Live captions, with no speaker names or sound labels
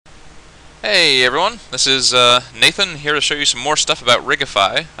Hey everyone, this is Nathan here to show you some more stuff about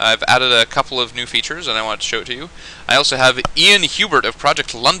Rigify. I've added a couple of new features and I want to show it to you. I also have Ian Hubert of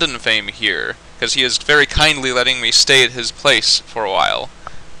Project London fame here, because he is very kindly letting me stay at his place for a while.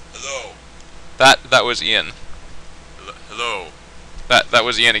 Hello. That was Ian. Hello. That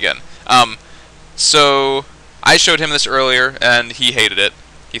was Ian again. So I showed him this earlier and he hated it.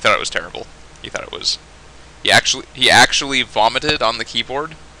 He thought it was terrible. He thought it was... He actually vomited on the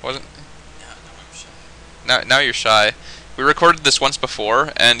keyboard, wasn't... Now you're shy. We recorded this once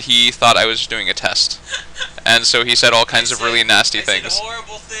before, and he thought I was doing a test. And so he said all kinds of really nasty things. I said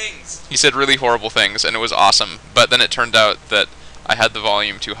horrible things. He said really horrible things, and it was awesome. But then it turned out that I had the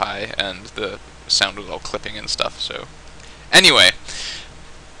volume too high, and the sound was all clipping and stuff, so... Anyway,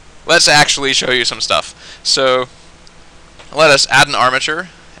 let's actually show you some stuff. So, let us add an armature,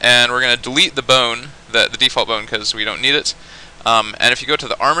 and we're going to delete the bone, the default bone, because we don't need it. And if you go to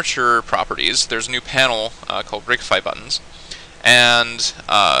the armature properties, there's a new panel called Rigify buttons, and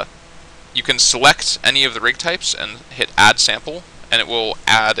you can select any of the rig types and hit Add Sample, and it will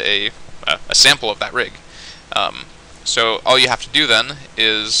add a sample of that rig. So all you have to do then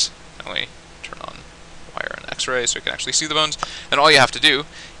is, let me turn on wire and X-ray so you can actually see the bones, and all you have to do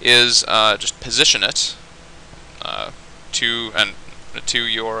is just position it to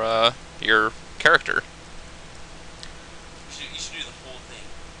your character.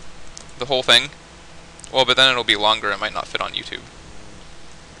 The whole thing? Well, but then it'll be longer. It might not fit on YouTube.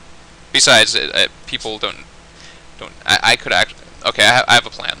 Besides, people don't. I could act. Okay, I have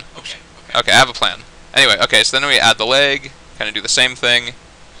a plan. Okay, I have a plan. Anyway, okay, so then we add the leg. Kind of do the same thing.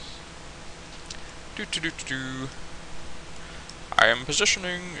 I am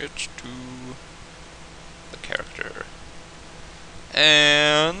positioning it to the character.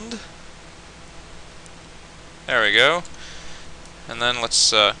 And there we go. And then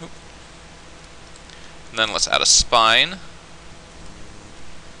let's add a spine.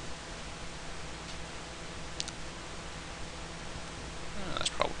 That's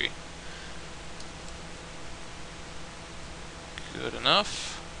probably good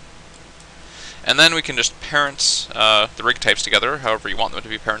enough. And then we can just parent the rig types together, however you want them to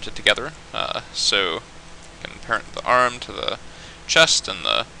be parented together. So you can parent the arm to the chest and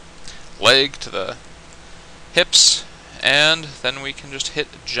the leg to the hips, and then we can just hit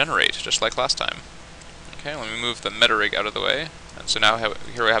generate, just like last time. Okay, let me move the meta rig out of the way, and so now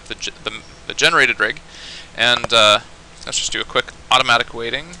here we have the generated rig, and let's just do a quick automatic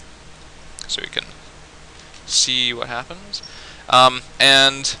weighting, so we can see what happens.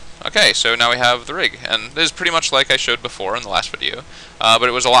 And okay, so now we have the rig, and this is pretty much like I showed before in the last video, but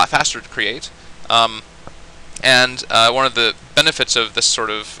it was a lot faster to create. And one of the benefits of this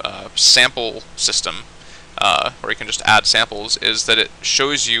sort of sample system, where you can just add samples, is that it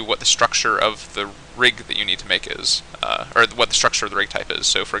shows you what the structure of the rig that you need to make is, or what the structure of the rig type is.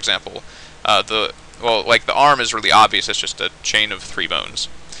 So, for example, the arm is really obvious; it's just a chain of 3 bones.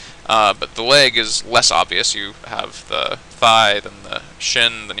 But the leg is less obvious. You have the thigh, then the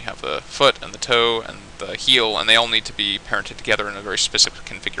shin, then you have the foot and the toe and the heel, and they all need to be parented together in a very specific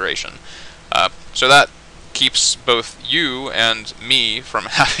configuration. So that keeps both you and me from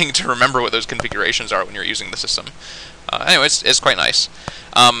having to remember what those configurations are when you're using the system. Anyway, it's quite nice.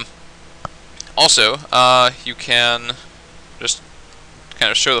 Also, you can just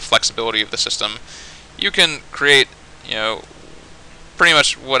kind of show the flexibility of the system. You can create, pretty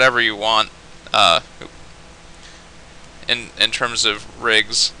much whatever you want in terms of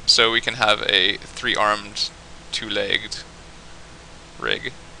rigs. So we can have a 3-armed, 2-legged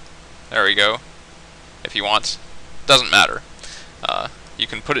rig. There we go. If you want, doesn't matter. You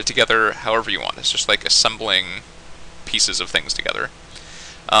can put it together however you want. It's just like assembling pieces of things together.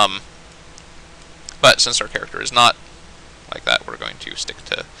 But since our character is not like that, we're going to stick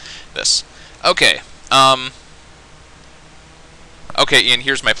to this. Okay. Okay, Ian,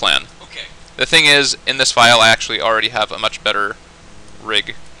 here's my plan. Okay. The thing is, in this file, I actually already have a much better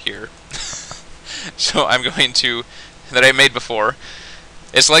rig here. So I'm going to, that I made before.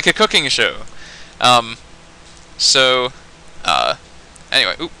 It's like a cooking show.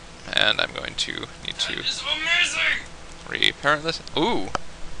 Anyway, oop, and I'm going to need to reparent this. Ooh,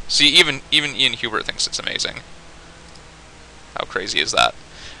 see, even Ian Hubert thinks it's amazing. How crazy is that?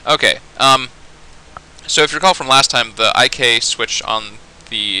 Okay, so if you recall from last time, the IK switch on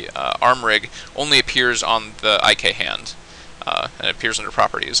the arm rig only appears on the IK hand, and it appears under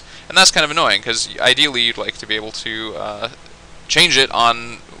properties, and that's kind of annoying because ideally you'd like to be able to change it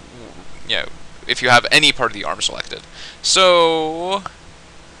on, if you have any part of the arm selected. So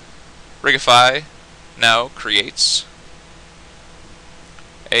Rigify now creates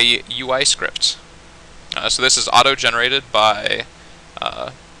a UI script. So this is auto-generated by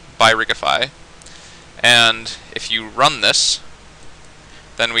Rigify, and if you run this,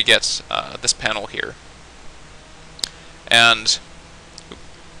 then we get this panel here. And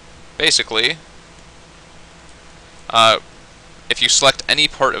basically, if you select any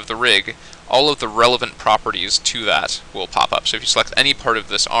part of the rig, all of the relevant properties to that will pop up. So if you select any part of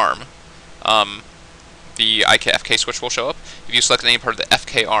this arm, the IK-FK switch will show up. If you select any part of the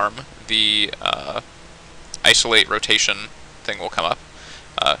FK arm, the isolate rotation thing will come up.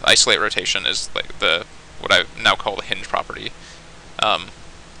 Isolate rotation is like what I now call the hinge property.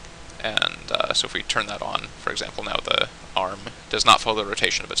 So if we turn that on, for example, now the arm does not follow the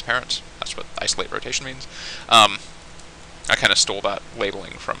rotation of its parent. That's what isolate rotation means. I kind of stole that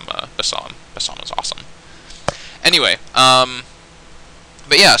labeling from Bassam. Bassam is awesome. Anyway,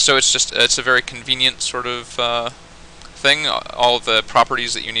 but yeah, so it's a very convenient sort of thing. All of the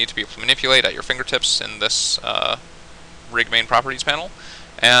properties that you need to be able to manipulate at your fingertips in this rig main properties panel,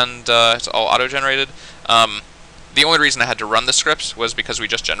 and it's all auto-generated. The only reason I had to run the script was because we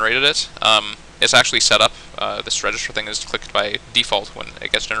just generated it. It's actually set up, this register thing is clicked by default when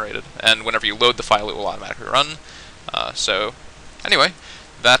it gets generated, and whenever you load the file it will automatically run. So anyway,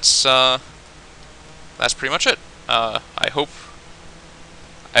 that's pretty much it. I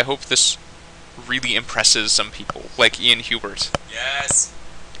hope this really impresses some people, like Ian Hubert. Yes.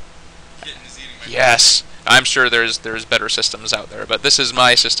 Kitten is eating my Yes. I'm sure there's better systems out there, but this is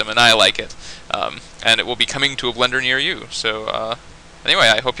my system and I like it. And it will be coming to a blender near you. So anyway,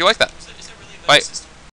 I hope you like that. Is that really a better Bye. system?